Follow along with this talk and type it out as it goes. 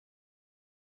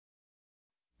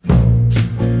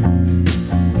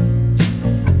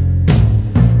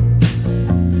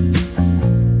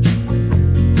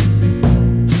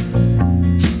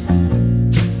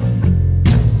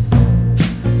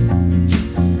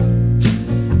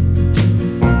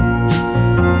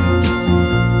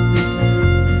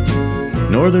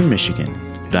Northern Michigan,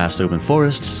 vast open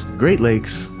forests, Great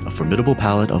Lakes, a formidable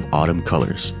palette of autumn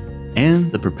colors,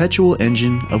 and the perpetual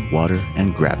engine of water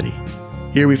and gravity.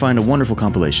 Here we find a wonderful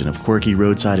compilation of quirky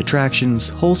roadside attractions,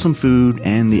 wholesome food,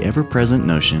 and the ever-present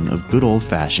notion of good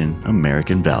old-fashioned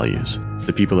American values.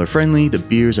 The people are friendly, the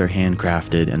beers are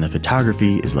handcrafted, and the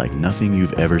photography is like nothing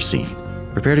you've ever seen.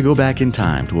 Prepare to go back in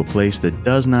time to a place that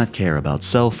does not care about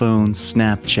cell phones,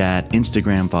 Snapchat,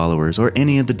 Instagram followers, or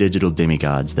any of the digital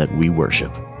demigods that we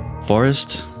worship.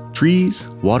 Forests, trees,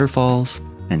 waterfalls,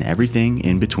 and everything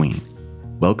in between.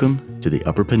 Welcome to the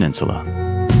Upper Peninsula.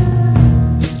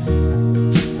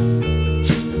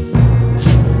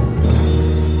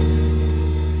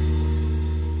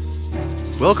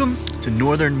 Welcome to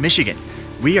Northern Michigan.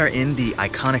 We are in the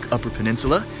iconic Upper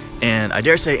Peninsula, and I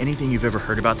dare say anything you've ever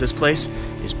heard about this place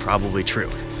is probably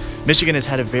true. Michigan has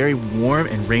had a very warm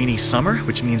and rainy summer,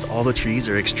 which means all the trees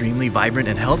are extremely vibrant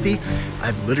and healthy.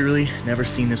 I've literally never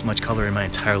seen this much color in my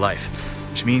entire life,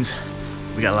 which means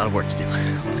we got a lot of work to do.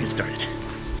 Let's get started.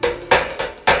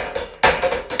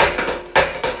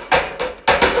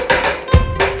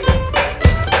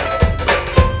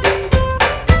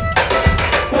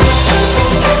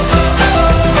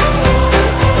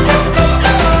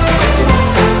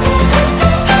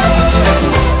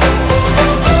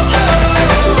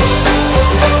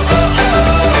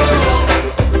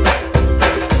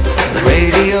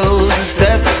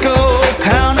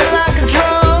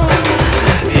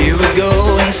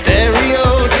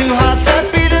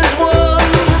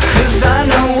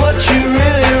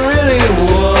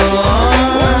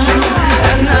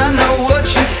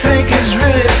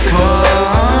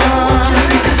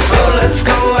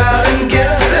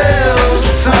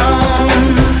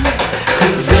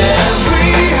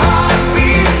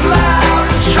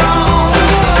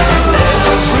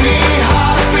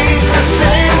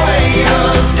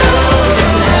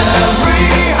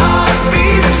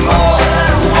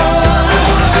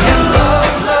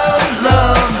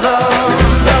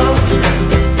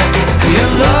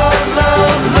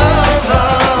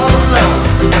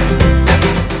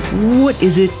 What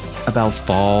is it about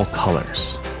fall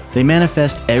colors? They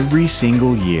manifest every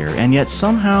single year, and yet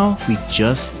somehow we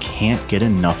just can't get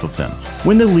enough of them.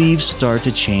 When the leaves start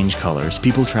to change colors,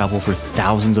 people travel for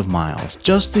thousands of miles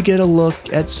just to get a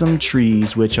look at some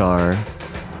trees which are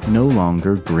no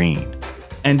longer green.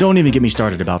 And don't even get me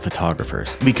started about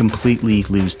photographers. We completely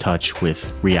lose touch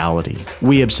with reality.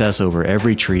 We obsess over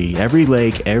every tree, every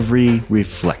lake, every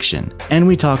reflection. And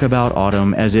we talk about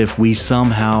autumn as if we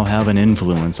somehow have an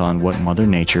influence on what Mother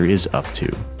Nature is up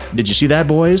to. Did you see that,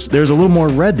 boys? There's a little more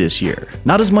red this year.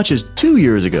 Not as much as 2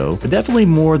 years ago, but definitely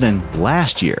more than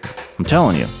last year. I'm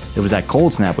telling you, it was that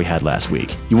cold snap we had last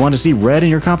week. You want to see red in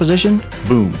your composition?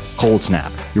 Boom, cold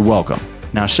snap. You're welcome.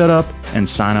 Now shut up and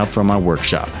sign up for my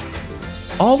workshop.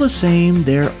 All the same,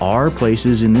 there are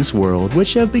places in this world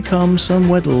which have become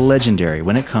somewhat legendary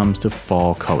when it comes to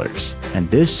fall colors. And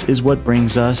this is what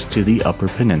brings us to the Upper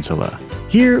Peninsula.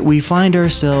 Here we find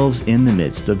ourselves in the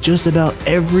midst of just about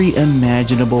every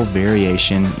imaginable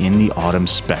variation in the autumn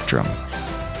spectrum.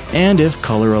 And if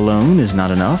color alone is not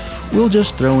enough, we'll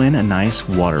just throw in a nice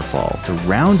waterfall to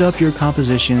round up your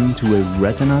composition to a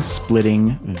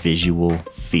retina-splitting visual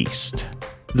feast.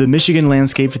 The Michigan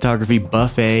Landscape Photography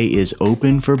Buffet is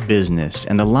open for business,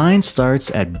 and the line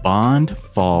starts at Bond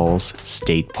Falls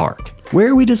State Park,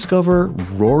 where we discover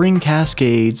roaring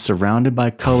cascades surrounded by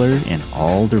color in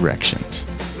all directions.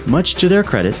 Much to their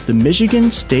credit, the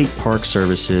Michigan State Park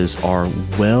Services are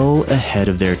well ahead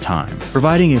of their time,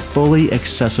 providing a fully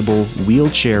accessible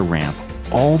wheelchair ramp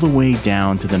all the way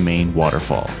down to the main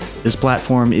waterfall. This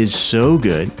platform is so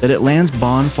good that it lands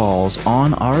Bond Falls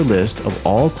on our list of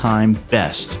all-time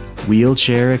best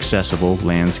wheelchair-accessible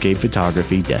landscape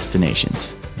photography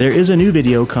destinations. There is a new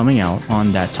video coming out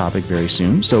on that topic very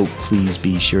soon, so please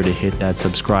be sure to hit that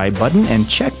subscribe button and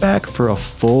check back for a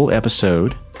full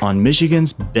episode on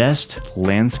Michigan's best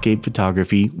landscape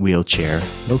photography wheelchair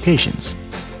locations.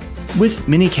 With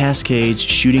many cascades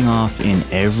shooting off in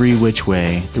every which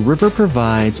way, the river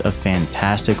provides a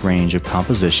fantastic range of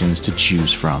compositions to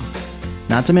choose from.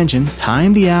 Not to mention,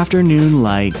 time the afternoon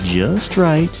light just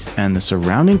right, and the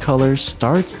surrounding color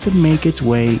starts to make its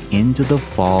way into the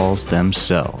falls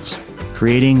themselves,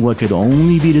 creating what could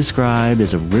only be described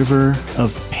as a river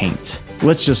of paint.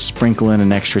 Let's just sprinkle in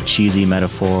an extra cheesy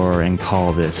metaphor and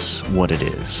call this what it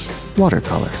is: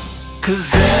 watercolor. 'Cause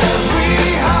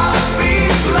every heart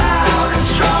beats loud and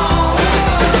strong.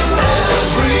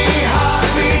 Every heart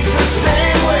beats the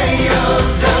same way yours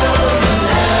does.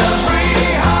 Every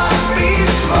heart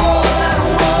beats more than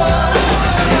one.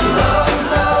 You love,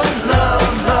 love, love,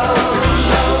 love,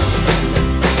 love.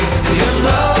 You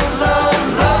love.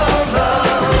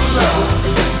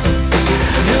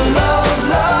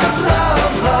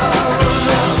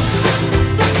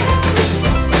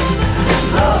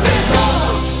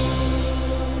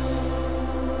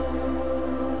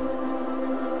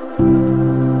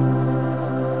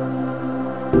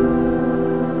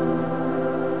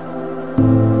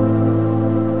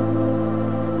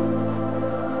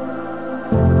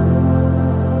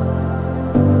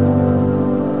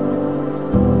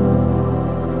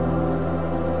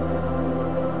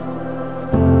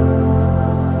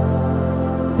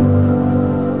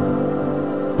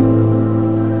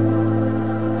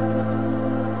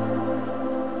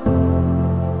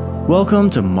 Welcome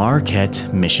to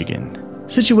Marquette, Michigan.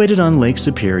 Situated on Lake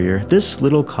Superior, this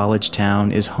little college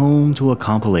town is home to a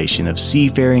compilation of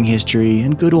seafaring history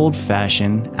and good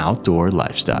old-fashioned outdoor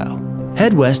lifestyle.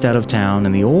 Head west out of town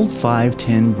and the old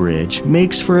 510 bridge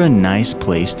makes for a nice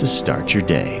place to start your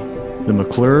day. The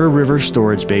McClure River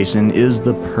Storage Basin is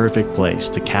the perfect place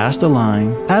to cast a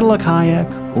line, paddle a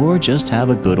kayak, or just have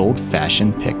a good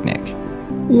old-fashioned picnic.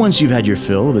 Once you've had your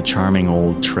fill of the charming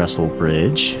old trestle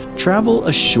bridge, travel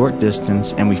a short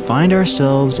distance and we find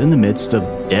ourselves in the midst of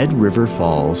Dead River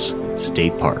Falls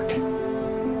State Park.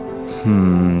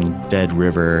 Dead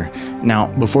River. Now,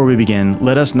 before we begin,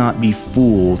 let us not be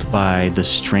fooled by the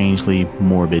strangely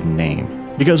morbid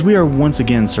name, because we are once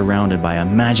again surrounded by a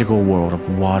magical world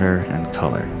of water and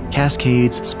color.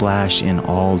 Cascades splash in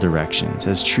all directions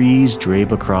as trees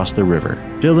drape across the river,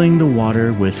 filling the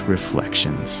water with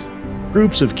reflections.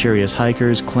 Groups of curious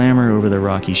hikers clamber over the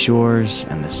rocky shores,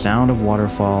 and the sound of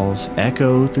waterfalls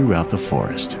echo throughout the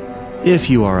forest. If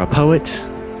you are a poet,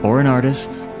 or an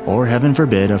artist, or heaven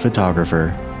forbid, a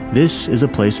photographer, this is a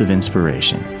place of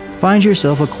inspiration. Find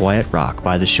yourself a quiet rock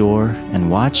by the shore and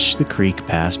watch the creek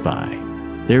pass by.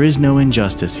 There is no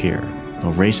injustice here.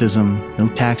 No racism, no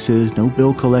taxes, no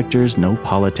bill collectors, no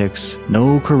politics,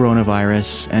 no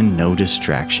coronavirus, and no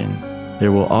distraction.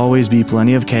 There will always be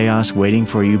plenty of chaos waiting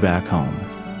for you back home.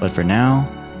 But for now,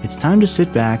 it's time to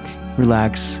sit back,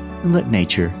 relax, and let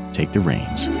nature take the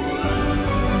reins.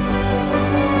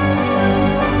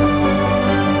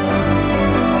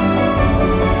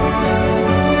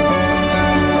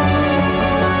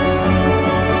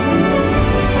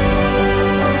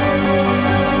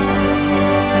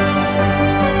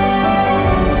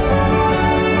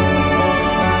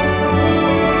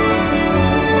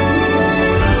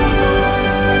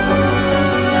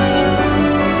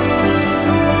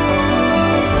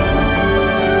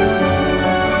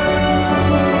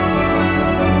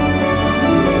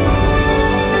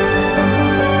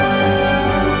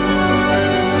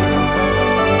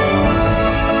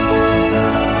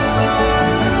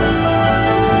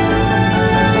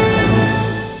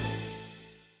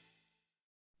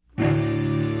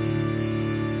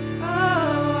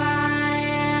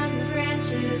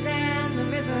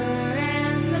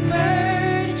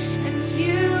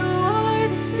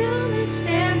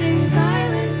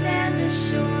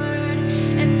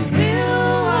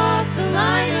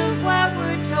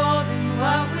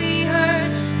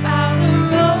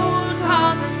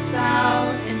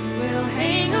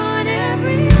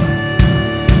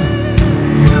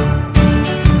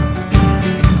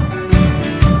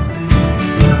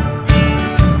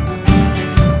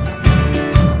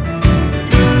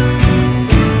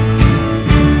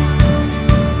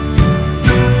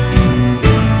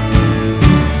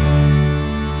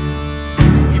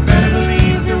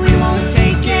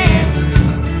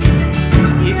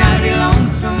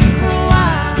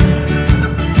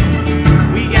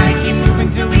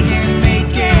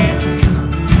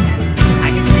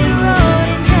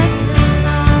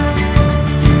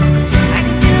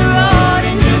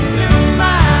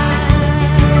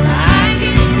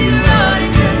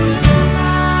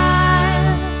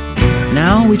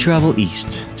 We travel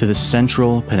east to the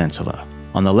Central Peninsula.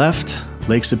 On the left,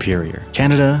 Lake Superior,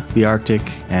 Canada, the Arctic,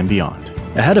 and beyond.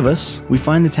 Ahead of us, we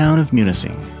find the town of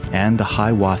Munising and the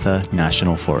Hiawatha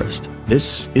National Forest.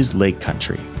 This is lake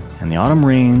country, and the autumn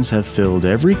rains have filled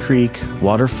every creek,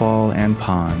 waterfall, and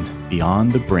pond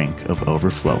beyond the brink of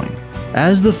overflowing.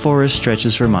 As the forest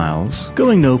stretches for miles,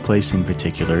 going no place in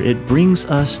particular, it brings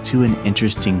us to an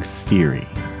interesting theory.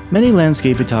 Many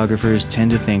landscape photographers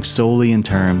tend to think solely in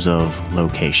terms of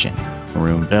location.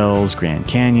 Maroon Bells, Grand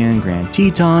Canyon, Grand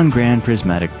Teton, Grand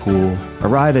Prismatic Pool.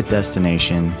 Arrive at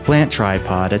destination, plant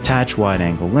tripod, attach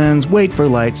wide-angle lens, wait for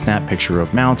light, snap picture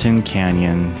of mountain,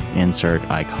 canyon, insert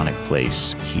iconic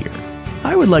place here.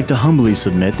 I would like to humbly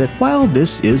submit that while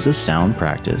this is a sound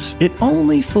practice, it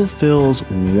only fulfills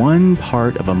one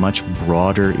part of a much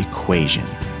broader equation.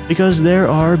 Because there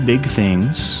are big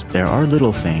things, there are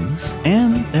little things,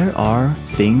 and there are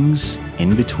things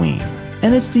in between.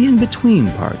 And it's the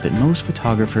in-between part that most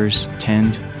photographers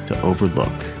tend to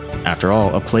overlook. After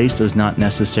all, a place does not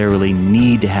necessarily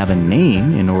need to have a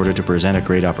name in order to present a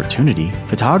great opportunity.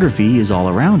 Photography is all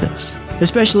around us,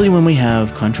 especially when we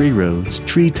have country roads,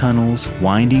 tree tunnels,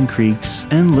 winding creeks,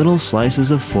 and little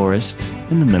slices of forest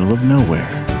in the middle of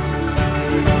nowhere.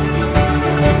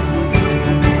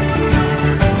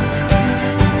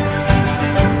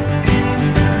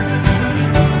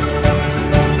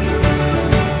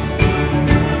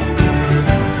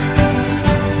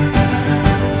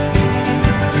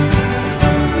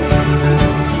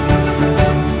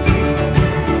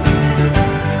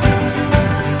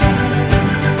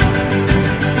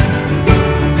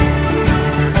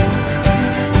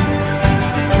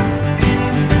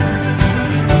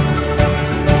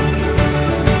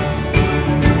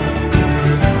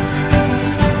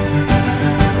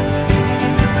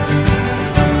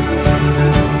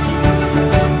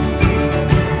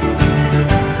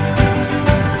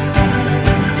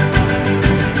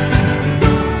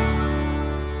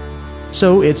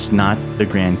 So it's not the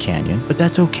Grand Canyon, but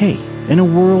that's okay. In a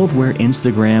world where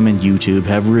Instagram and YouTube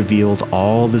have revealed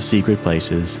all the secret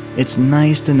places, it's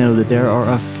nice to know that there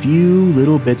are a few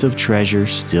little bits of treasure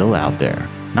still out there.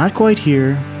 Not quite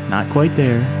here, not quite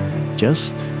there,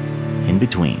 just in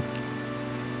between.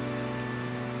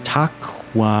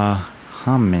 Tahquamenon.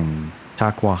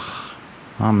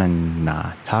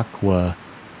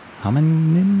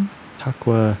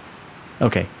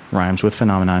 Okay, rhymes with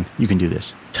phenomenon. You can do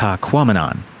this.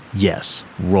 Tahquamenon. Yes,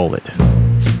 roll it.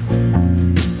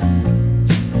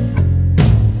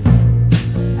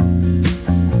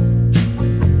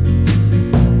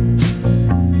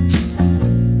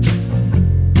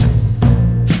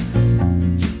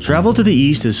 Travel to the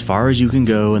east as far as you can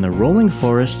go, and the rolling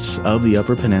forests of the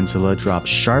Upper Peninsula drop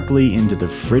sharply into the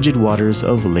frigid waters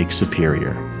of Lake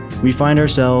Superior. We find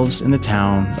ourselves in the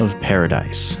town of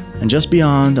Paradise, and just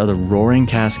beyond are the roaring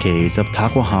cascades of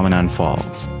Tahquamenon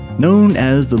Falls. Known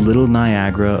as the Little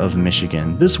Niagara of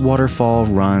Michigan, this waterfall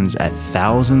runs at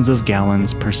thousands of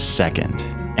gallons per second,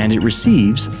 and it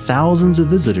receives thousands of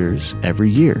visitors every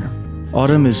year.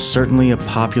 Autumn is certainly a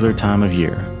popular time of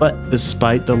year, but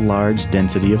despite the large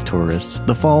density of tourists,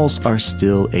 the falls are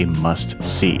still a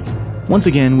must-see. Once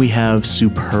again, we have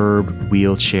superb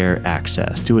wheelchair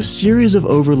access to a series of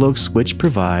overlooks which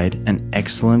provide an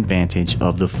excellent vantage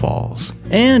of the falls.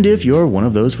 And if you're one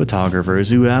of those photographers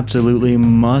who absolutely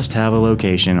must have a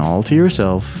location all to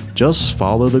yourself, just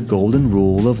follow the golden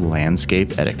rule of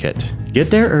landscape etiquette.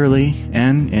 Get there early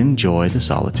and enjoy the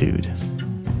solitude.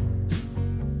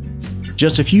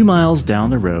 Just a few miles down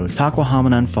the road,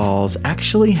 Tahquamenon Falls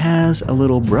actually has a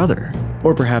little brother,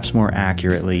 or perhaps more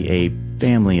accurately, a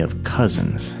family of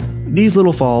cousins. These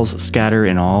little falls scatter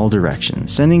in all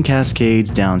directions, sending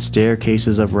cascades down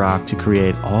staircases of rock to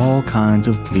create all kinds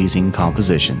of pleasing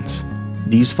compositions.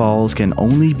 These falls can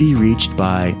only be reached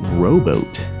by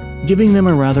rowboat, giving them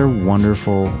a rather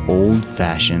wonderful,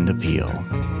 old-fashioned appeal.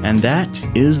 And that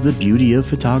is the beauty of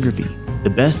photography. The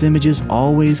best images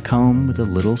always come with a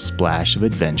little splash of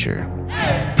adventure.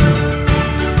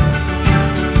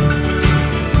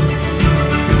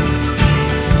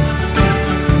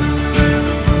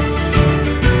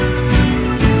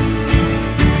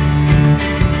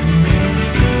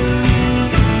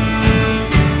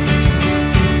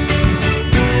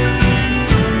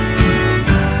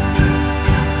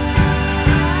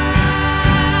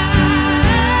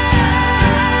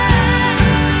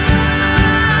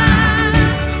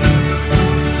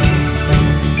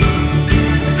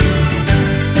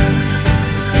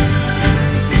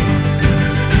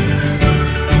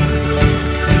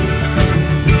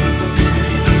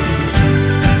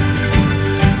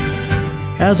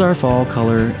 As our fall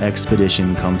color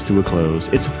expedition comes to a close,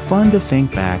 it's fun to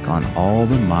think back on all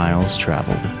the miles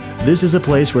traveled. This is a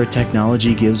place where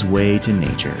technology gives way to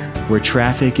nature, where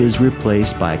traffic is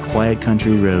replaced by quiet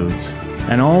country roads,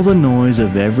 and all the noise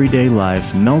of everyday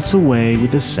life melts away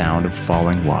with the sound of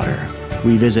falling water.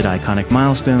 We visit iconic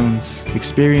milestones,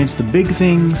 experience the big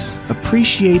things,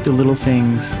 appreciate the little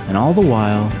things, and all the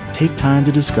while, take time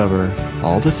to discover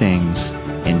all the things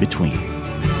in between.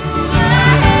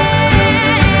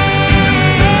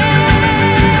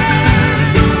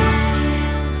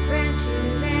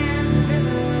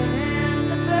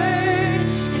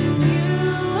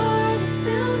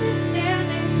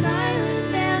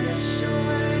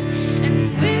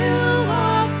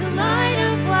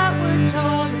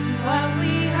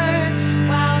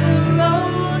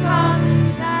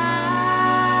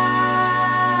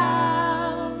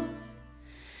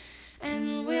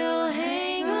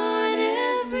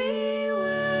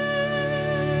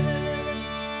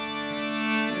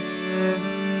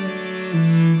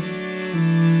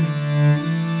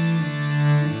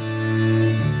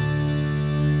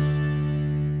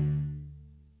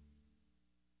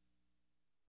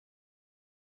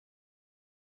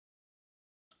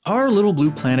 Our little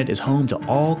blue planet is home to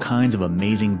all kinds of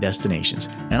amazing destinations,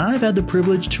 and I've had the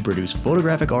privilege to produce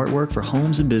photographic artwork for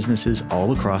homes and businesses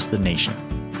all across the nation.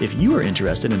 If you are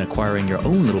interested in acquiring your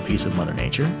own little piece of Mother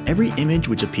Nature, every image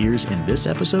which appears in this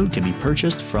episode can be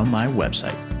purchased from my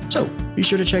website. So be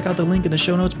sure to check out the link in the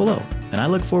show notes below, and I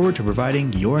look forward to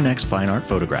providing your next fine art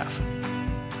photograph.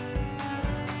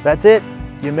 That's it.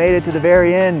 You made it to the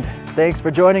very end. Thanks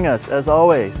for joining us, as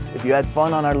always. If you had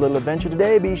fun on our little adventure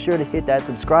today, be sure to hit that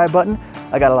subscribe button.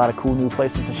 I got a lot of cool new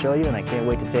places to show you, and I can't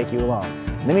wait to take you along.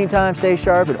 In the meantime, stay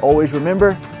sharp and always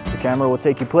remember, the camera will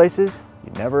take you places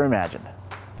you never imagined.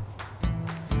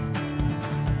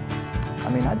 I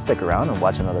mean, I'd stick around and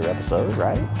watch another episode,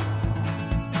 right?